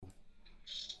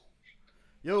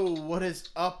Yo, what is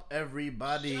up,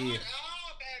 everybody? Shut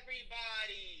up,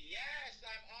 everybody! Yes,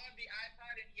 I'm on the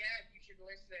iPod, and yes, you should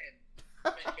listen. I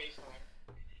meant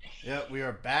FaceTime. Yeah, we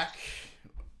are back.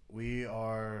 We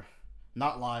are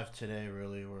not live today,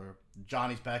 really.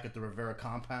 Johnny's back at the Rivera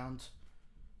compound.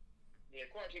 Yeah,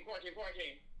 quarantine.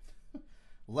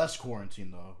 Less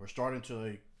quarantine though. We're starting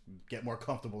to get more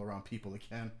comfortable around people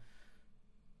again.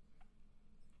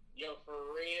 Yo, for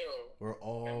real. We're I think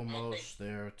almost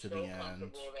there to so the end.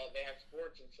 comfortable that they have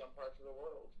sports in some parts of the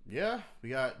world. Yeah, we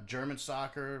got German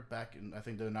soccer back in. I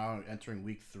think they're now entering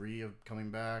week 3 of coming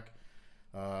back.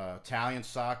 Italian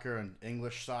soccer and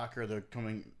English soccer, they're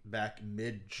coming back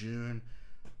mid-June.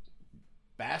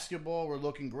 Basketball, we're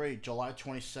looking great. July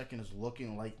 22nd is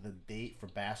looking like the date for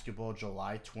basketball.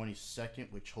 July 22nd,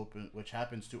 which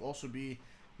happens to also be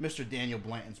Mr. Daniel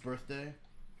Blanton's birthday,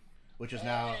 which is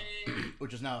now Hey.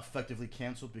 which is now effectively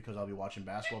canceled because I'll be watching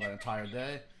basketball that entire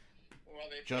day. Well,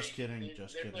 Just kidding.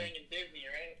 They're playing in Disney,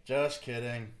 right? Just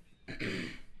kidding. Are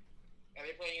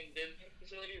they playing in Disney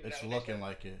facilities? Is It's that what they looking said?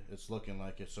 like it. It's looking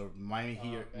like it. So Miami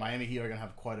Heat, man. Miami Heat are gonna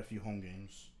have quite a few home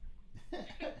games.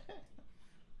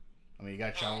 I mean, you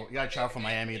got to travel from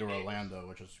Miami to Orlando,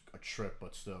 which is a trip,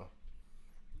 but still.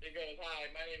 It goes, hi,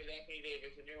 my name is Anthony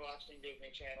Davis, and you're watching Disney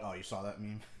Channel. Oh, you saw that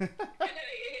meme?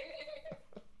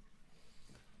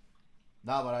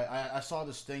 No, but I saw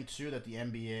this thing too that the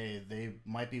NBA, they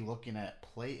might be looking at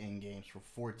play-in games for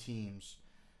 4 teams.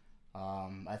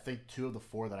 I think 2 of the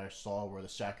 4 that I saw were the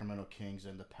Sacramento Kings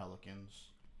and the Pelicans,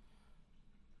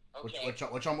 Okay.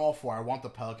 which I'm all for. I want the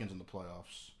Pelicans in the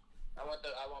playoffs. I want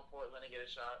Portland to get a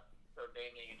shot, so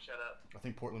Damian can shut up. I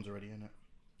think Portland's already in it.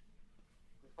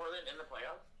 Portland in the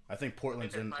playoffs? I think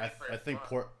Portland's they're in. fighting for I a think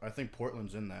spot. I think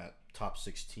Portland's in that top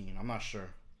 16. I'm not sure.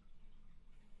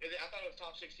 I thought it was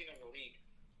top 16 of the league.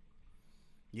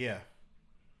 Yeah,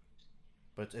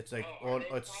 but it's like, Oh, are well, they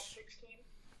top it's. 16?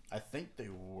 I think they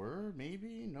were,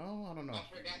 maybe. No, I don't know. I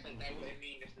forgot that wouldn't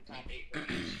mean it's the top 8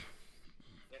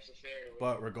 necessarily.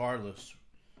 But regardless,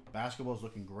 basketball's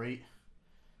looking great.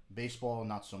 Baseball,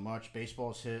 not so much.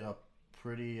 Baseball's hit a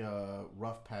pretty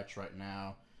rough patch right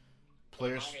now.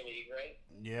 Players, Minor league, right?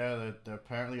 yeah, they're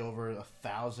apparently over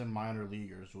 1,000 minor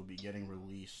leaguers will be getting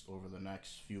released over the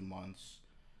next few months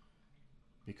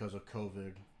because of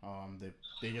COVID.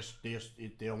 They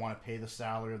don't want to pay the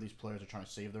salary of these players. They're trying to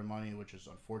save their money, which is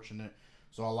unfortunate.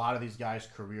 So a lot of these guys'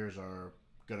 careers are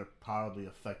gonna probably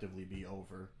effectively be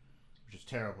over, which is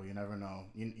terrible. You never know.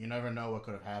 You never know what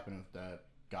could have happened if that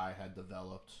guy had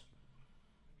developed.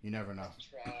 You never know. That's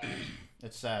trash.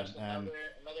 It's sad, Just and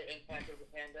another impact of the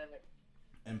pandemic.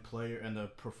 the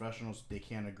professionals, they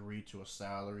can't agree to a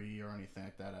salary or anything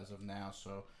like that as of now.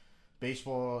 So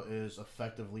baseball is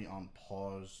effectively on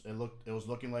pause. It was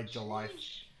looking like July.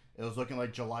 Sheesh. It was looking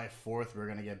like July 4th. We are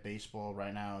gonna get baseball.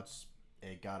 Right now,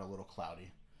 it got a little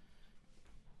cloudy.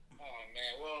 Oh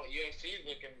man, well UFC is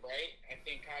looking bright. I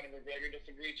think Conor McGregor just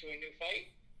agreed to a new fight.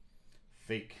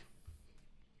 Fake.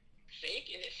 Fake?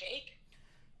 Is it fake?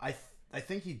 I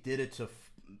think he did it to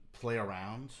play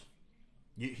around.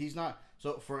 He's not.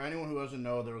 So for anyone who doesn't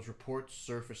know, there was reports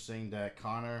surfacing that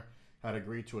Conor had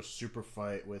agreed to a super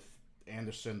fight with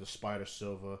Anderson the Spider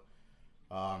Silva.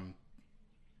 Um,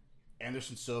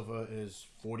 Anderson Silva is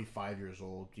 45 years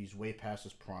old. He's way past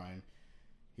his prime.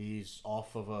 He's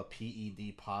off of a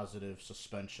PED positive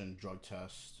suspension drug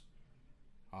test.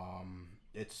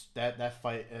 It's that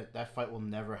fight will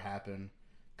never happen.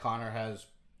 Connor has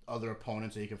other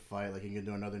opponents that he can fight. Like he can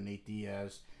do another Nate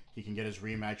Diaz. He can get his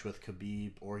rematch with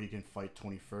Khabib, or he can fight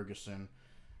Tony Ferguson.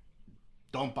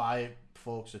 Don't buy it,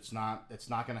 folks. It's not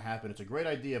going to happen. It's a great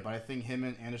idea, but I think him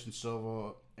and Anderson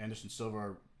Silva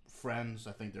are friends.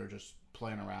 I think they're just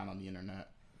playing around on the internet.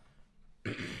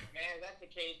 Man, if that's the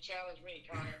case, challenge me,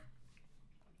 Connor.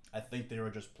 I think they were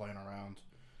just playing around.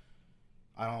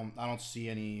 I don't see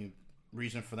any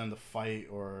reason for them to fight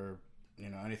or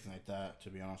anything like that. To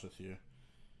be honest with you.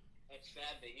 That's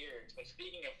sad to hear. But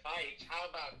speaking of fights, how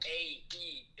about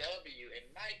AEW and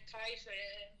Mike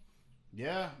Tyson?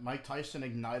 Yeah, Mike Tyson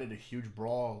ignited a huge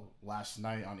brawl last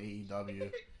night on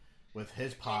AEW with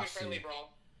his Family friendly, posse. bro.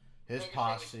 His Family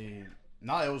posse.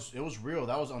 No, it was real.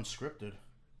 That was unscripted.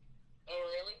 Oh,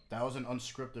 really? That was an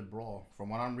unscripted brawl. From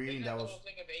what I'm reading, Isn't that that the was whole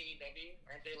thing of AEW?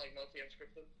 Aren't they like mostly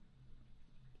unscripted?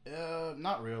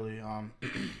 not really.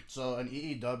 So in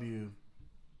AEW,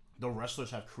 the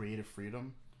wrestlers have creative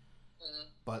freedom, Mm-hmm.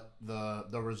 but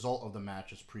the result of the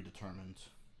match is predetermined.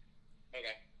 Okay.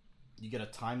 You get a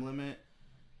time limit.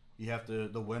 You have to.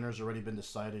 The winner's already been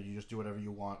decided. You just do whatever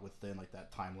you want within like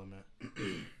that time limit.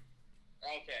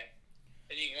 Okay.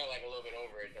 And you can go like a little bit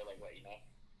over it, they'll like let you know.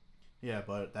 Yeah,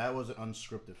 but that was an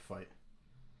unscripted fight.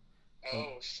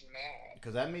 Oh snap!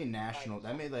 Because that made I national.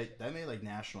 That made fucking- like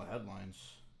national headlines.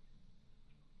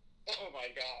 Oh my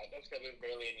god, that's because there's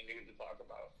barely any news to talk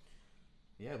about.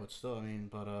 Yeah, but still, I mean,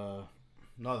 no,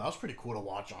 that was pretty cool to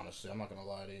watch. Honestly, I'm not gonna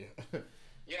lie to you.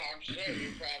 Yeah, I'm sure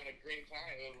you were having a great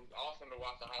time. It was awesome to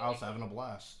watch the I was highlights. having a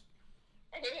blast.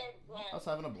 I mean, yeah, I was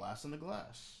having a blast in the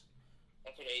glass.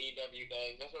 that's what AEW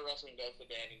does. That's what wrestling does to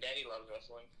Danny. Danny loves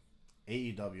wrestling.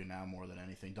 AEW now more than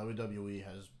anything. WWE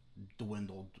has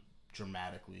dwindled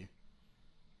dramatically.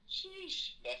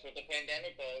 Sheesh. That's what the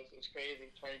pandemic does. It's crazy.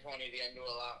 2020, the end to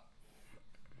a lot.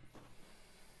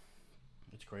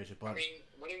 It's crazy, I but mean,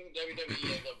 what if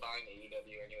WWE ends up buying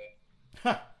AEW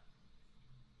anyway?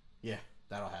 yeah,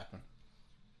 that'll happen.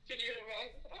 Could you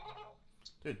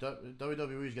imagine? Dude,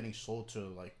 WWE is getting sold to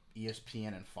like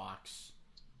ESPN and Fox.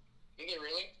 Is it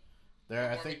really?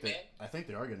 I More think big I think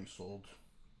they are getting sold.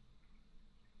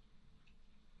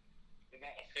 Is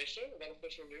that official? Is that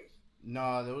official news?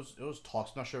 No, it was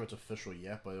talks. Not sure if it's official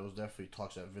yet, but it was definitely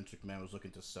talks that Vince McMahon was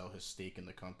looking to sell his stake in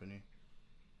the company.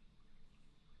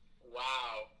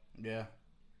 Wow. Yeah,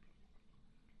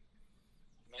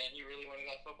 Man, he really wanted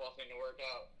that football thing to work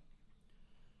out.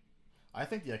 I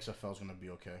think the XFL is gonna be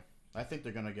okay. I think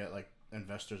they're gonna get like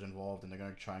investors involved, and they're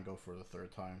gonna try and go for the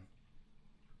third time.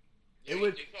 Yeah, It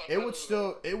would you thought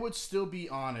that it would still be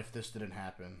on if this didn't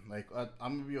happen. Like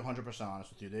I'm gonna be 100% honest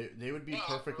with you. They would be No,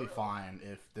 for perfectly real. fine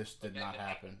if this did But not then it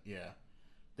happen. Yeah,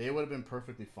 they would have been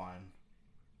perfectly fine.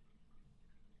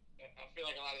 I feel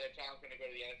like a lot of their talent's going to go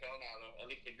to the NFL now, though. At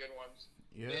least the good ones.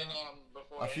 Yeah, Then,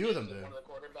 before A few of them injuries, did. One of the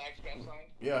quarterbacks got signed.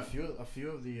 yeah.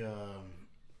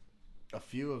 A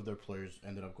few of their players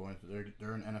ended up going.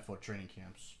 They're in NFL training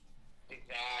camps.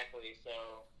 Exactly. So,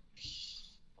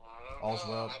 I don't All's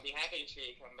know. well. I'd be happy to see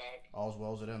it come back. All's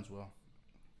well as it ends well.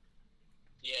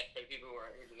 Yeah, for the people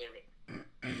who deserve it.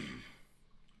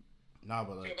 Nah,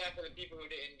 but Feel bad for the people who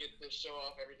didn't get to show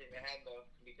off everything they had, though,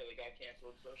 because it got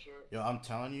canceled so short. yo, I'm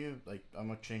telling you, like, I'm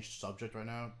gonna change subject right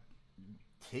now.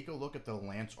 Take a look at the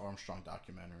Lance Armstrong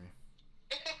documentary.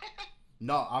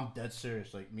 No, I'm dead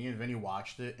serious. Like, me and Vinny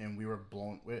watched it, and we were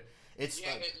blown. It's you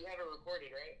have it recorded,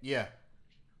 right? yeah,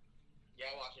 Yeah,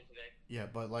 I watched it today. yeah,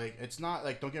 but like, it's not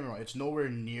like, don't get me wrong, it's nowhere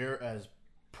near as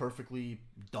perfectly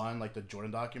done like the Jordan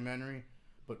documentary,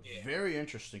 but Yeah. very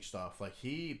interesting stuff. Like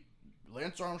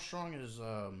Lance Armstrong is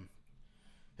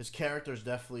his character is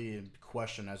definitely in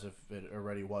question, as if it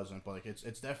already wasn't, but like it's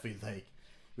definitely like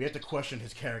we have to question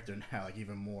his character now, like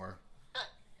even more.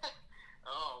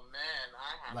 Oh, man,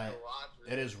 I have Like, to watch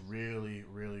it. It is really,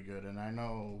 really good, and I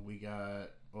know we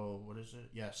got what is it?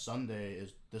 Yeah,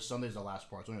 this Sunday's the last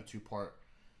part. It's only a two-part.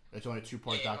 It's only a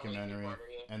two-part Yeah, it's only documentary, two-parter,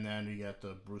 yeah. and then we got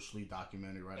the Bruce Lee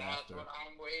documentary right That's after. what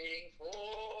I'm waiting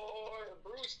for.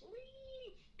 Bruce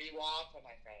Lee. Be Walk for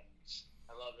my friends.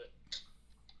 I love it.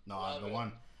 No, Love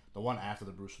it. the one after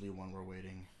the Bruce Lee one, we're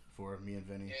waiting for me and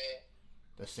Vinny. Yeah.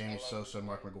 The Sammy I love Sosa, it.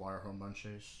 Mark McGuire home run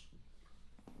chase.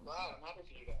 Wow, I'm happy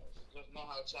for you guys. Just know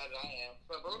how excited I am.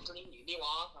 For Bruce Lee, be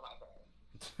Walk for my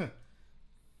friends.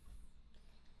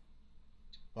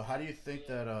 Well, how do you think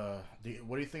that?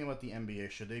 What do you think about the NBA?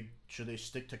 Should they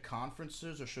stick to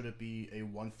conferences, or should it be a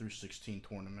 1-16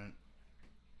 tournament?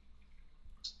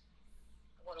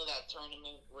 I wanted that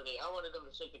tournament where I wanted them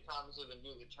to take the conferences and do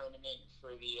the tournament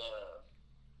for the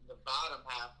bottom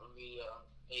half of the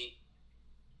 8.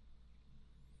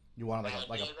 You want like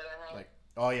idea that I have? like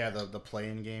oh yeah, the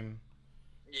play-in game.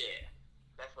 Yeah,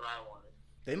 that's what I wanted.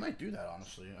 They might do that,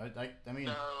 honestly. I mean,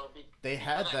 So, they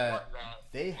had I that. want that.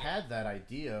 They had that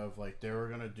idea of like they were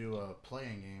gonna do a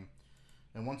playing game,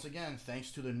 and once again, thanks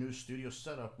to the new studio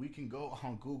setup, we can go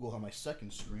on Google on my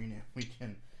second screen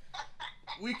and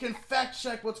we can fact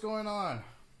check what's going on.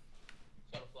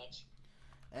 Gotta flex.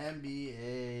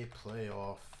 NBA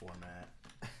playoff format.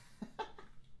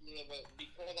 Yeah, but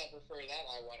because I prefer that,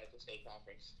 I wanted to stay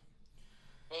conference.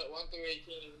 But 1 through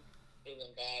 18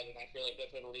 isn't bad, and I feel like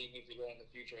that's where the league needs to go in the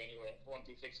future anyway. 1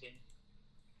 through 16.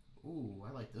 Ooh,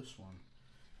 I like this one.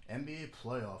 NBA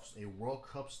playoffs, a World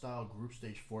Cup style group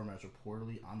stage format is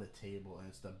reportedly on the table, and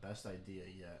it's the best idea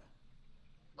yet.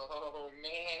 Oh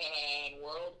man,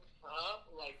 World Cup,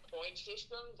 like point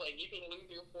systems, like you can lose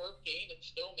your 4th game and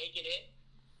still make it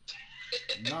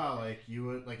in. No, like you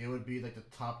would like it would be like the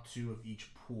top 2 of each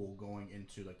pool going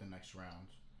into like the next round.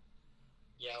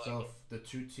 Yeah, I So like if the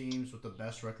 2 teams with the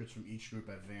best records from each group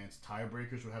advance,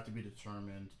 tiebreakers would have to be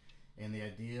determined, and the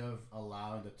idea of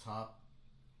allowing the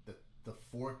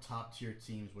 4 top tier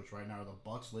teams, which right now are the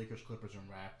Bucks, Lakers, Clippers, and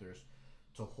Raptors,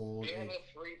 to hold it. They have a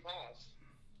a free pass.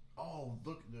 oh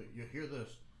look you hear this.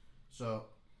 So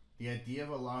the idea of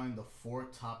allowing the 4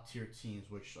 top tier teams,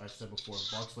 which I said before,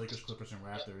 Bucks, Lakers, Clippers, and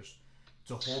Raptors,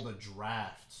 to hold a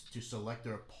draft to select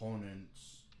their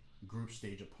opponents, group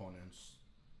stage opponents.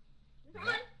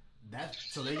 That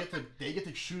so they get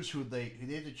to choose who they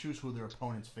get to choose who their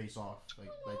opponents face off. Like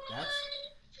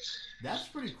that's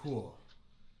pretty cool.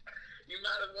 You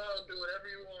might as well do whatever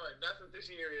you want. That's what this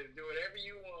year is. Do whatever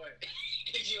you want.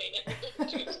 You ain't never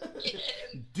gonna choose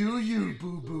again. Do you,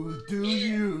 boo boo? Do Yeah, you?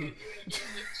 you ain't gonna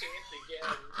get the chance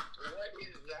again. What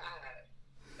is that?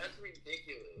 That's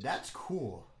ridiculous. That's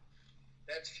cool.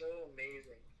 That's so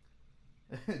amazing.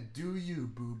 Do you,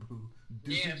 boo boo?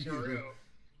 Do Yeah, you? for real.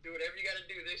 Do whatever you gotta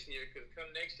do this year, because come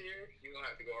next year, you're gonna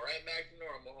have to go right back to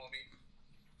normal, homie.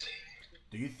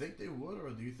 Do you think they would,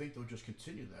 or do you think they'll just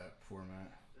continue that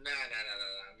format? Nah.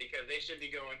 Because they should be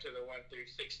going to the 1 through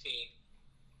 16.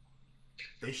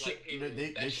 They should.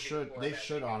 They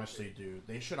should honestly do.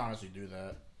 They should honestly do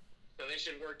that. So they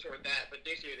should work toward that. But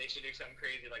this year they should do something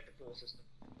crazy like the pool system.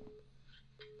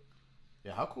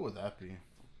 Yeah, how cool would that be?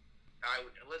 I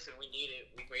would listen. We need it.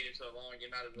 We waited so long. You're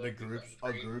not as well.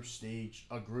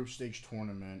 A group stage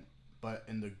tournament, but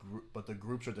the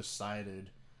groups are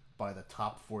decided by the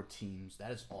top 4 teams.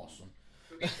 That is awesome.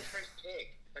 Who gets the first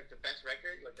pick? Like the best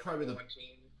record? Like the Probably number 1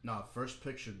 team? No, first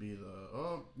pick should be the.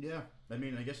 Oh yeah, I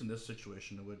mean, I guess in this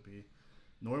situation it would be.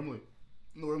 Normally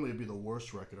it'd be the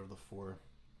worst record of the 4.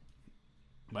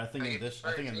 But I think in this,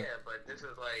 but this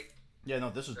is like. Yeah, no,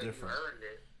 this is like different. You earned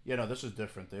it. Yeah, no, this is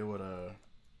different. They would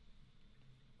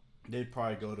they'd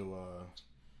probably go to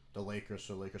the Lakers,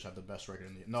 so Lakers have the best record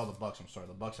in the. No, the Bucks. I'm sorry,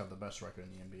 the Bucks have the best record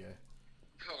in the NBA.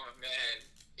 Oh man.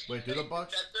 Wait, do the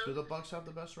Bucks have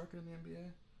the best record in the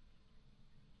NBA?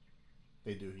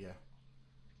 They do, yeah.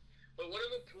 But what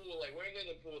if what if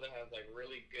there's a pool that has like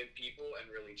really good people and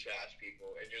really trash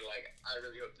people, and you're like, I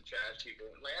really hope the trash people.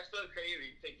 Like that's so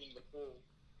crazy thinking the pool.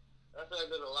 I feel like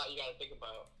there's a lot you gotta think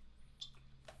about.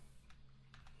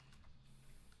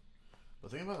 But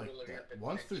think about like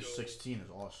 1 through 16 is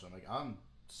awesome. Like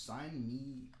sign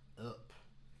me up.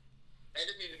 That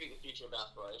just needs to be the future of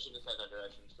basketball. They should just head that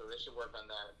direction. So they should work on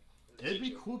that. It'd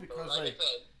be cool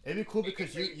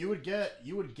because you would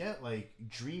get like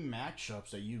dream matchups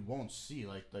that you won't see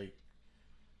like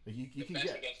you can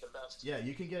get against the best. Yeah,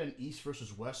 you can get an East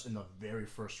versus West in the very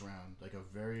first round, like a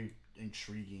very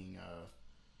intriguing.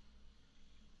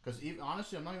 Because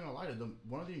honestly, I'm not gonna lie to them.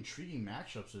 One of the intriguing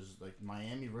matchups is like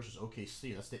Miami versus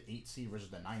OKC. That's the 8 seed versus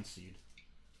the 9 seed.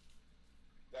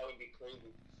 That would be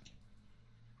crazy.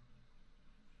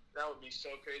 That would be so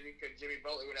crazy because Jimmy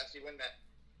Butler would actually win that.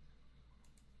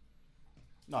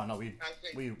 No, we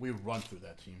run through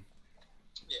that team.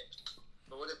 Yeah,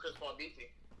 but what if Chris Paul beats you?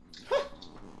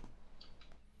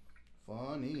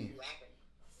 Funny.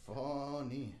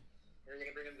 Funny. We're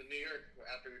gonna bring him to New York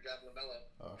after we draft LaMelo.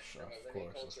 Oh, sure,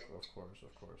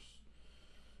 of course.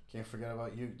 Can't forget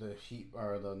about you. The Heat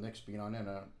or the Knicks being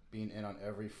in on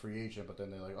every free agent, but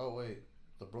then they're like, oh wait,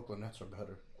 the Brooklyn Nets are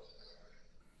better.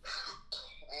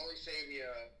 I only say the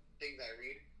things I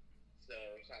read. So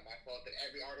it's not my fault that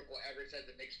every article ever said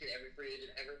the Knicks get every free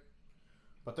agent ever.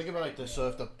 But think about it like this: so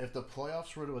if the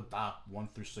playoffs were to adopt 1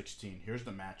 through 16, here's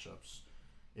the matchups.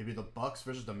 It'd be the Bucks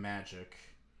versus the Magic,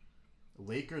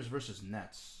 Lakers versus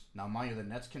Nets. Now, mind you, the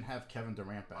Nets can have Kevin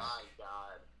Durant back. My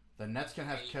God. The Nets can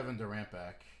have Kevin Durant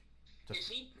back. Is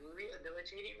he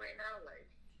rehabilitating right now? Like.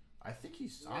 I think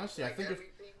he's honestly. I think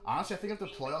if the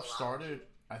playoffs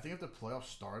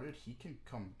started, he can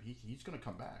come. He's gonna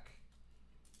come back.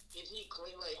 Is he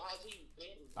clear? Like, has he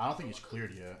been? I don't think he's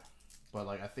cleared yet, but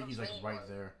like I think he's like right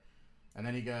there. And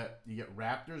then you get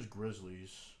Raptors,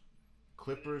 Grizzlies,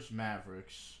 Clippers,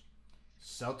 Mavericks,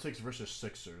 Celtics versus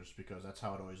Sixers because that's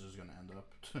how it always is gonna end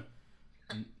up.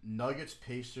 Nuggets,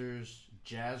 Pacers,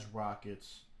 Jazz,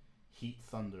 Rockets, Heat,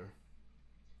 Thunder.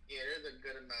 Yeah, there's a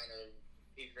good amount of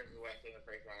East versus West in the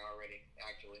first round already.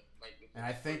 Actually, like. And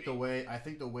I think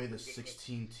the way the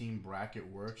 16-team bracket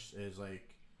works is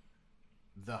like.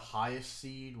 The highest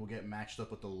seed will get matched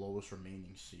up with the lowest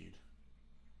remaining seed.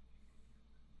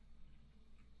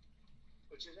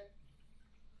 What you say?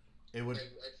 It would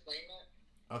explain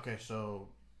that. Okay, so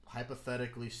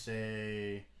hypothetically,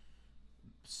 say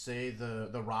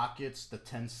the Rockets, the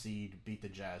 10 seed, beat the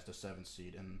Jazz, the 7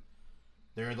 seed, and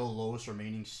they're the lowest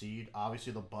remaining seed.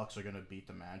 Obviously, the Bucks are gonna beat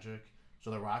the Magic.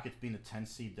 So the Rockets being the 10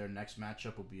 seed, their next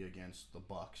matchup will be against the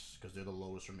Bucks because they're the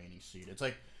lowest remaining seed. It's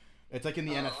like in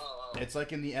the It's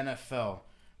like in the NFL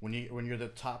when you're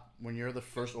the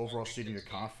first overall seed in your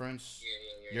conference.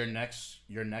 Your next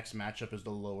matchup is the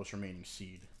lowest remaining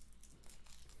seed.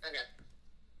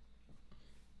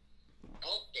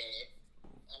 Okay.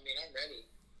 I mean, I'm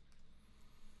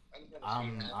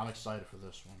ready. I'm excited for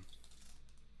this one.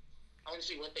 I want to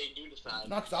see what they do decide.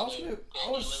 No, because I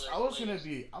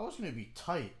was gonna be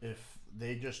tight if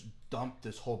they just dumped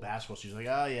this whole basketball season. Like,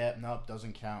 oh yeah, nope,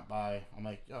 doesn't count. Bye. I'm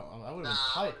like, yo, I would have been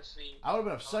tight. I would have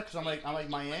been upset because I'm like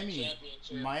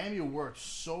Miami worked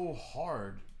so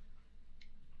hard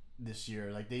this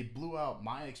year. Like, they blew out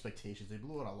my expectations. They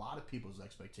blew out a lot of people's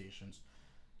expectations.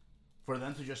 For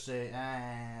them to just say,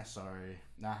 sorry,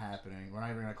 not happening. We're not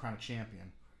even gonna crown a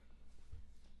champion.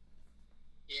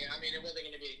 Yeah, I mean, it wasn't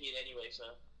going to be a Heat anyway, so.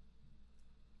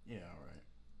 Yeah, all right.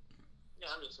 Yeah,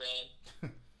 I'm just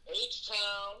saying.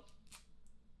 H-Town.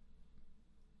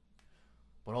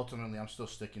 But ultimately, I'm still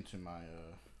sticking to my,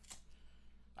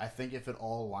 I think if it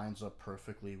all lines up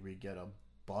perfectly, we get a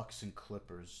Bucks and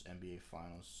Clippers NBA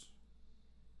Finals.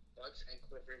 Bucks and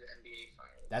Clippers NBA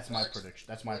Finals. That's my prediction.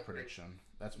 That's my prediction.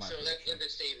 So that's in the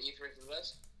same East versus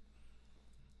West?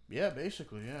 Yeah,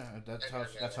 basically, yeah. That's how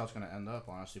it's gonna end up,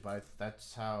 honestly. But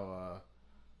that's how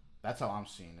I'm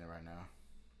seeing it right now.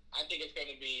 I think it's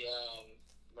gonna be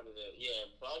what is it?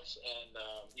 Yeah, Bucks and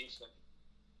Houston.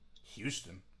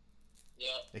 Houston. Yeah.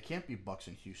 They can't be Bucks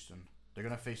and Houston. They're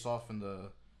gonna face off in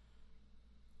the.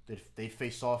 They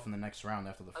face off in the next round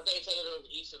after the. I thought you said it was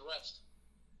East and West.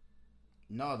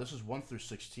 No, this is 1 through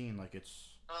 16. Like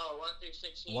it's. Oh, 1 through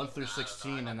 16. 1 through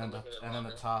 16, and then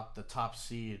the top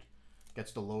seed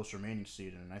gets the lowest remaining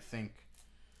seed, and I think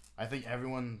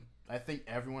everyone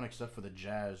except for the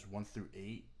Jazz 1 through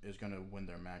 8 is gonna win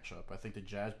their matchup. I think the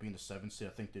Jazz being the 7th seed,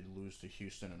 I think they'd lose to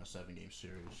Houston in a 7-game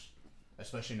series,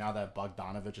 especially now that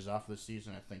Bogdanovich is out for the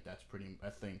season. I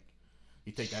think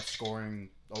you take that scoring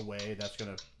away, that's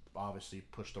gonna obviously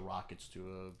push the Rockets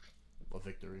to a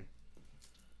victory.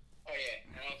 Oh yeah,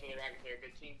 and also the Rockets are a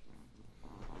good team.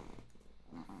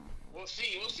 We'll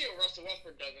see what Russell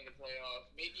Westbrook does in the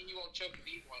playoffs. Maybe he won't choke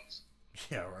these ones.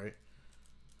 Yeah, right.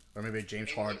 Or maybe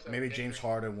James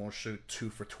Harden won't shoot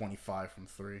 2 for 25 from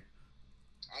 3.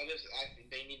 I think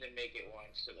they need to make it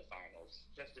once to the finals,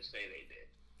 just to say they did.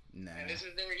 Nah. And this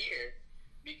is their year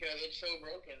because it's so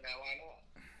broken. Now why not?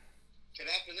 Because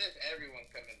after this,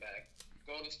 everyone's coming back.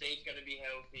 Golden State's gonna be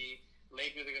healthy.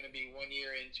 Lakers are gonna be 1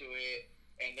 year into it,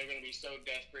 and they're gonna be so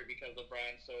desperate because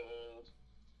LeBron's so old.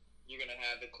 You're going to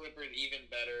have the Clippers even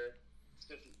better.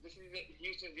 This is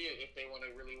Houston's year if they want to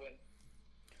really win.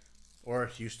 Or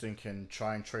Houston can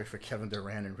try and trade for Kevin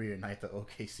Durant and reunite the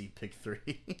OKC Big 3.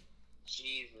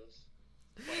 Jesus.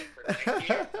 But for next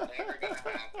year, never going to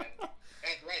happen.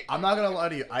 That's right. I'm not going to lie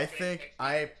to you. I think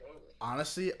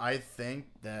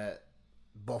that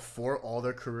before all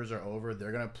their careers are over,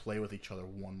 they're going to play with each other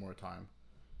one more time.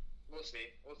 We'll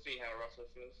see. We'll see how Russell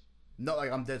feels. No, like,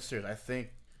 I'm dead serious.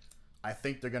 I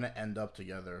think they're gonna end up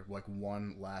together like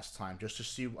one last time just to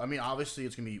see. I mean, obviously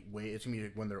it's gonna be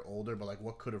when they're older, but like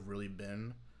what could have really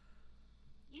been.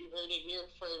 You heard it here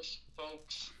first,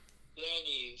 folks.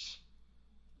 Danny's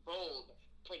bold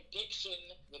prediction: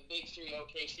 the Big 3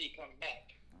 OKC come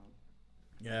back.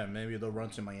 Yeah, maybe they'll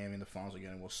run to Miami in the finals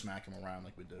again, and we'll smack them around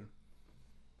like we did.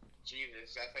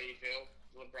 Jesus, that's how you feel?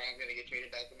 LeBron's gonna get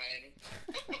traded back to Miami.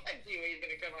 D-Wade's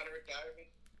gonna come out of retirement.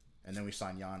 And then we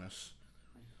sign Giannis.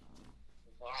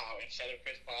 Wow, instead of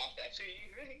Chris Paul, actually,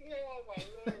 oh my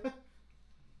lord.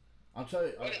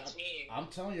 I'm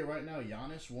telling you right now,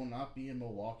 Giannis will not be in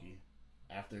Milwaukee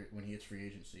when he hits free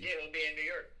agency. Yeah, he'll be in New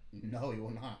York. No, he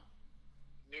will not.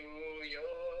 New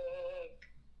York.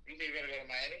 You think he's gonna go to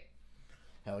Miami?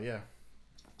 Hell yeah.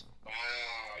 Wow,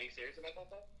 are you serious about that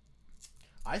though?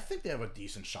 I think they have a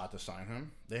decent shot to sign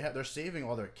him. They're saving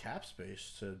all their cap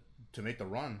space to make the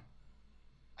run.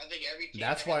 I think every team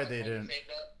That's why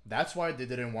they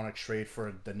didn't want to trade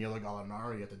for Danilo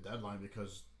Gallinari at the deadline,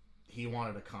 because he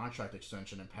wanted a contract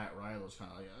extension, and Pat Riley was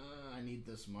kind of like, I need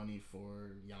this money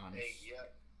for Giannis.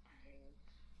 Yep.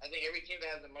 I think every team that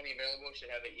has the money available should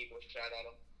have an equal shot at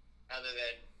him, other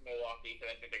than Milwaukee, because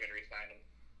I think they're going to re-sign him.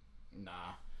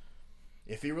 Nah.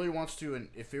 If he really wants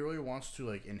to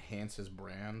like enhance his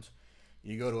brand,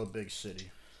 you go to a big city.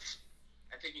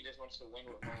 I think he just wants to win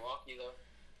with Milwaukee, though.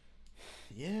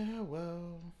 Yeah,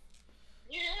 well.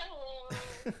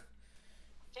 Tell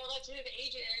that to his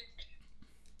agent.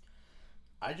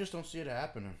 I just don't see it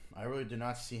happening. I really do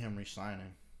not see him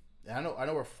re-signing. I know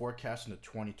we're forecasting the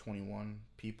 2021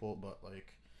 people, but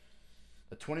like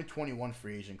the 2021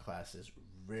 free agent class is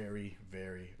very,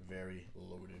 very, very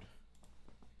loaded.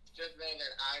 Just know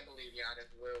that I believe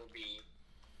Giannis will be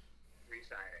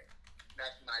re-signing.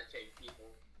 That's my take,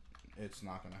 people. It's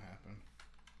not gonna happen.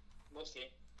 We'll see.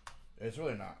 It's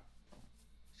really not.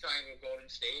 Signing with Golden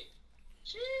State.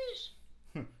 Sheesh.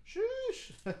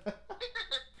 Sheesh.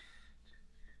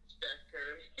 Steph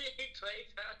Curry, Klay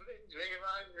Thompson,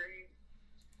 Draymond Green.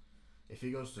 If he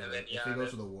goes to And then if he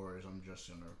goes to Giannis. the Warriors, I'm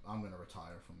gonna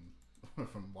retire from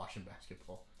from watching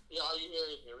basketball. Yeah, all you hear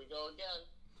is, here we go again.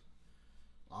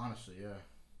 Honestly, yeah.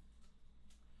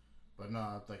 But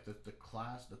no, like the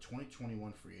class, the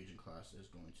 2021 free agent class is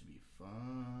going to be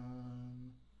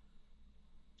fun.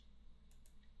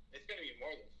 It's going to be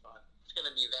more than fun. It's going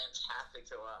to be fantastic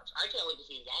to watch. I can't wait to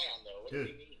see Zion, though. What do Dude,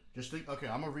 you mean? just think. Okay,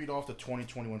 I'm gonna read off the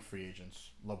 2021 free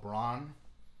agents: LeBron,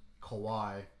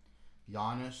 Kawhi,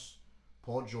 Giannis,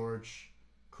 Paul George,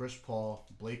 Chris Paul,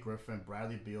 Blake Griffin,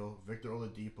 Bradley Beal, Victor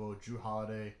Oladipo, Drew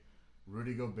Holiday,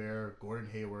 Rudy Gobert, Gordon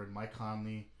Hayward, Mike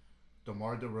Conley,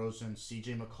 DeMar DeRozan,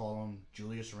 C.J. McCollum,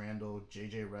 Julius Randle,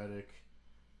 J.J. Redick,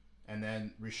 and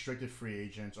then restricted free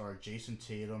agents are Jason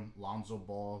Tatum, Lonzo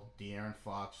Ball, De'Aaron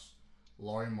Fox,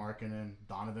 Lauri Markkanen,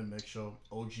 Donovan Mitchell,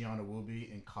 OG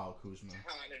Anunoby, and Kyle Kuzma.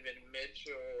 Donovan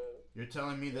Mitchell. You're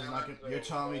telling me you're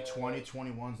telling me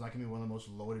 2021 is not gonna be one of the most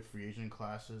loaded free agent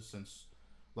classes since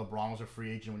LeBron was a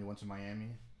free agent when he went to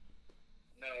Miami?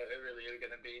 No, it really is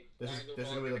going to be. This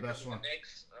is gonna be the best one.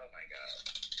 Knicks. Oh, my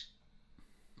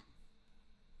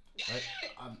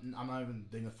God. I'm not even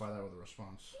dignify that with a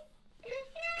response.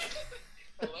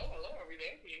 Hello, are we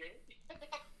there? Can you hear me?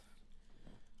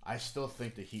 I still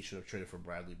think the Heat should have traded for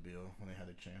Bradley Beal when they had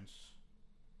a chance.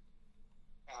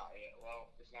 Oh, yeah, well,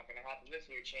 it's not going to happen this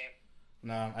year, champ.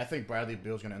 Nah, I think Bradley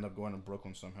Beal's gonna end up going to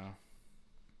Brooklyn somehow.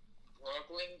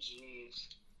 Brooklyn,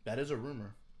 jeez. That is a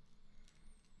rumor.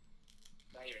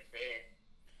 Not even fair.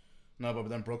 No, but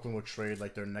then Brooklyn would trade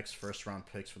like their next first round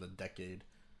picks for the decade.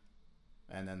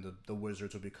 And then the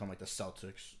Wizards would become like the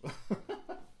Celtics.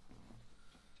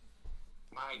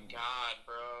 My God,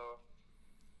 bro.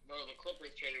 Bro, the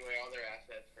Clippers traded away all their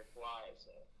assets for Kawhi,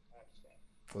 so I understand.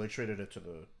 Well, they traded it to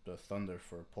the Thunder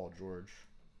for Paul George.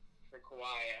 For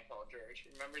Kawhi and Paul George.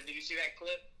 Remember, did you see that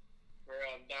clip where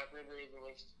Doc Rivers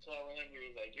was telling him, he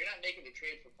was like, you're not making the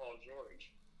trade for Paul George.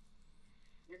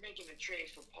 You're making the trade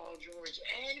for Paul George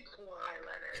and Kawhi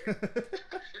Leonard.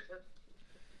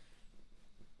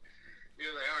 He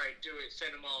was like, all right, do it.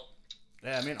 Send them all.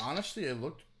 Yeah, I mean, honestly, it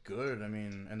looked good. I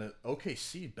mean, and the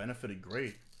OKC benefited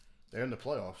great. They're in the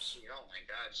playoffs. Oh, my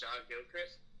God. Shaw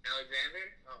Gilchrist? Alexander?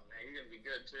 Oh, man, he's going to be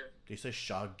good, too. Did you say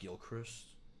Shaw Gilchrist?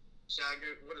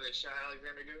 What are they, Shaw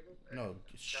Alexander Gilchrist? No,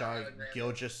 Shaw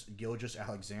Gilgeous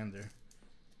Alexander.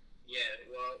 Yeah,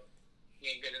 well, he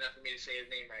ain't good enough for me to say his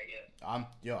name right yet.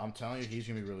 I'm telling you, he's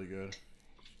going to be really good.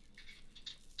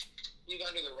 He's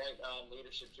under the right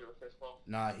leadership, too, with Chris Paul.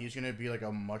 Nah, he's going to be like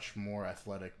a much more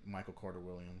athletic Michael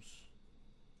Carter-Williams.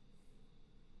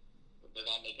 Does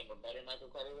that make him a better Michael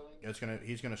Carter-Williams?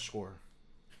 He's gonna score.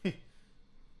 He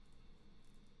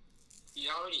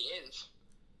already is.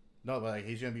 No, but like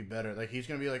he's gonna be better. Like he's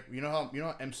gonna be like you know how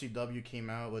MCW came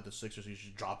out with the Sixers. He's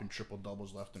just dropping triple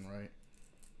doubles left and right.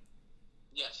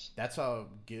 Yes. That's how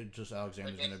Gilgeous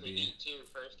Alexander's gonna Against the be. Heat too,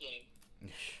 first game,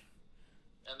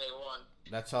 and they won.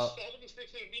 That's how.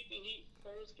 76ers beat the Heat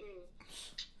first game.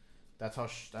 That's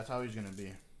how he's gonna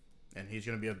be, and he's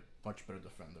gonna be a much better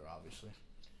defender, obviously.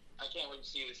 I can't wait to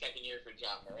see the second year for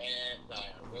John Morant,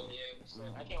 Zion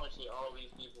Williamson. I can't wait to see all these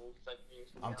people second year.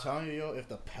 I'm telling you, yo, if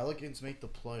the Pelicans make the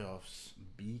playoffs,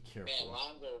 be careful. Man,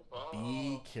 Lonzo Ball.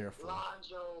 Be careful.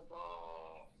 Lonzo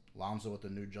Ball. Lonzo with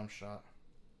the new jump shot.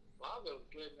 Lonzo's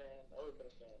good, man. I would have been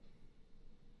a fan.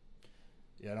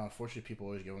 Yeah, no, unfortunately, people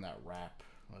always give him that rap.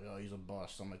 Like, oh, he's a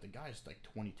bust. I'm like, the guy's like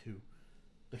 22.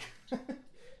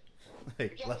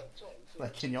 like,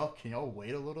 can y'all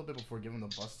wait a little bit before giving the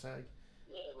bust tag?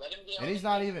 Yeah, let him get And he's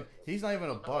not even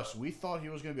a bust. We thought he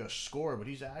was gonna be a scorer, but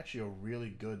he's actually a really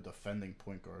good defending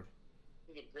point guard.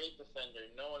 He's a great defender.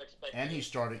 No one expected.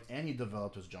 And he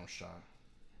developed his jump shot.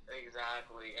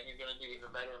 Exactly, and he's gonna do even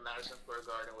better in Madison Square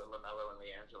Garden with LaMelo and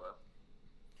LiAngelo.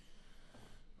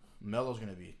 Melo's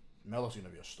gonna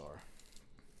be a star.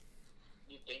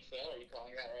 You think so? Are you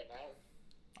calling that right now?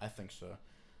 I think so.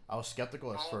 I was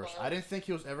skeptical at first. I didn't think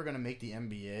he was ever gonna make the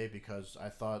NBA because I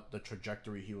thought the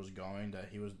trajectory he was going, that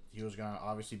he was gonna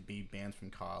obviously be banned from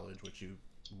college, which he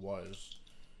was.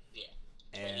 Yeah.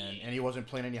 And he wasn't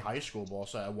playing any high school ball.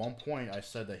 So at one point I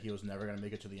said that he was never gonna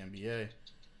make it to the NBA.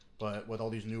 But with all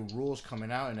these new rules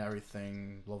coming out and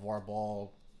everything, LeVar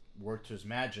Ball worked his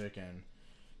magic, and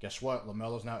guess what?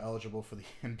 LaMelo's now eligible for the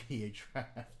NBA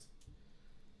draft.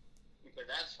 Because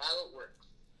that's how it works.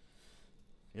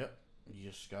 Yep. You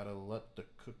just gotta let the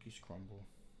cookies crumble.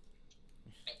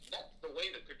 And that's the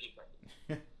way the cookie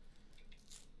crumbles.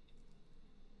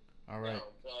 All right. No,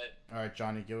 but All right,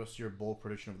 Johnny, give us your bold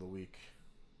prediction of the week.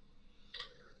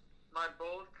 my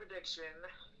bold prediction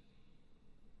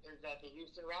is that the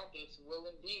Houston Rockets will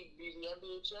indeed be the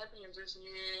NBA champions this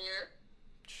year.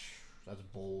 That's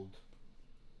bold.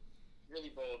 really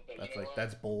bold. But That's you know like what?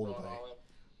 that's bold with Going like all in.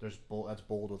 there's bold that's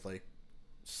bold with like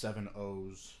 7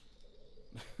 O's.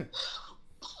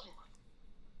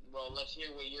 Well, let's hear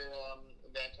what your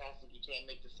fantastic you can't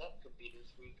make this up could be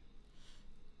this week.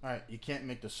 All right, you can't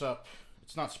make this up.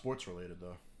 It's not sports related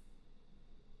though.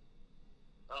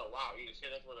 Oh wow, you just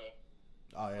hit us with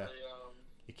a. Oh yeah. A,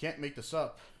 You can't make this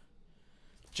up.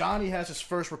 Johnny has his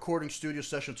first recording studio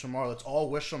session tomorrow. Let's all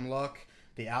wish him luck.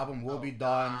 The album will be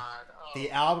done. The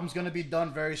album's going to be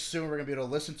done very soon. We're going to be able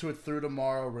to listen to it through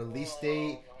tomorrow. Release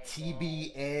date,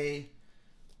 TBA.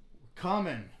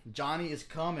 Coming. Johnny is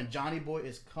coming. Johnny Boy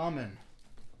is coming.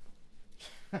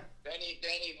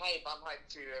 Danny's hype. I'm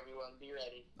hyped too, everyone. Be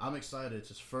ready. I'm excited. It's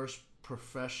his first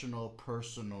professional,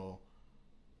 personal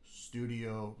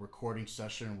studio recording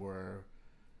session where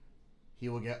he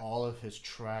will get all of his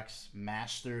tracks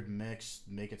mastered, mixed,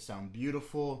 make it sound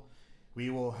beautiful. We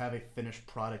will have a finished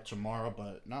product tomorrow,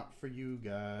 but not for you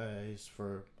guys,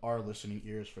 for our listening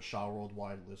ears, for Shaw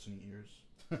Worldwide listening ears.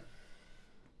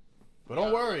 But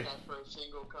don't worry. For a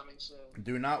single coming soon.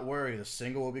 Do not worry. The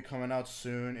single will be coming out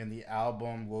soon, and the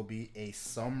album will be a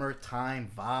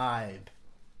summertime vibe.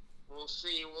 We'll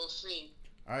see. We'll see.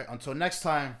 All right. Until next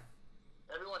time.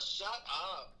 Everyone shut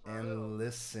up. And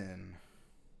listen.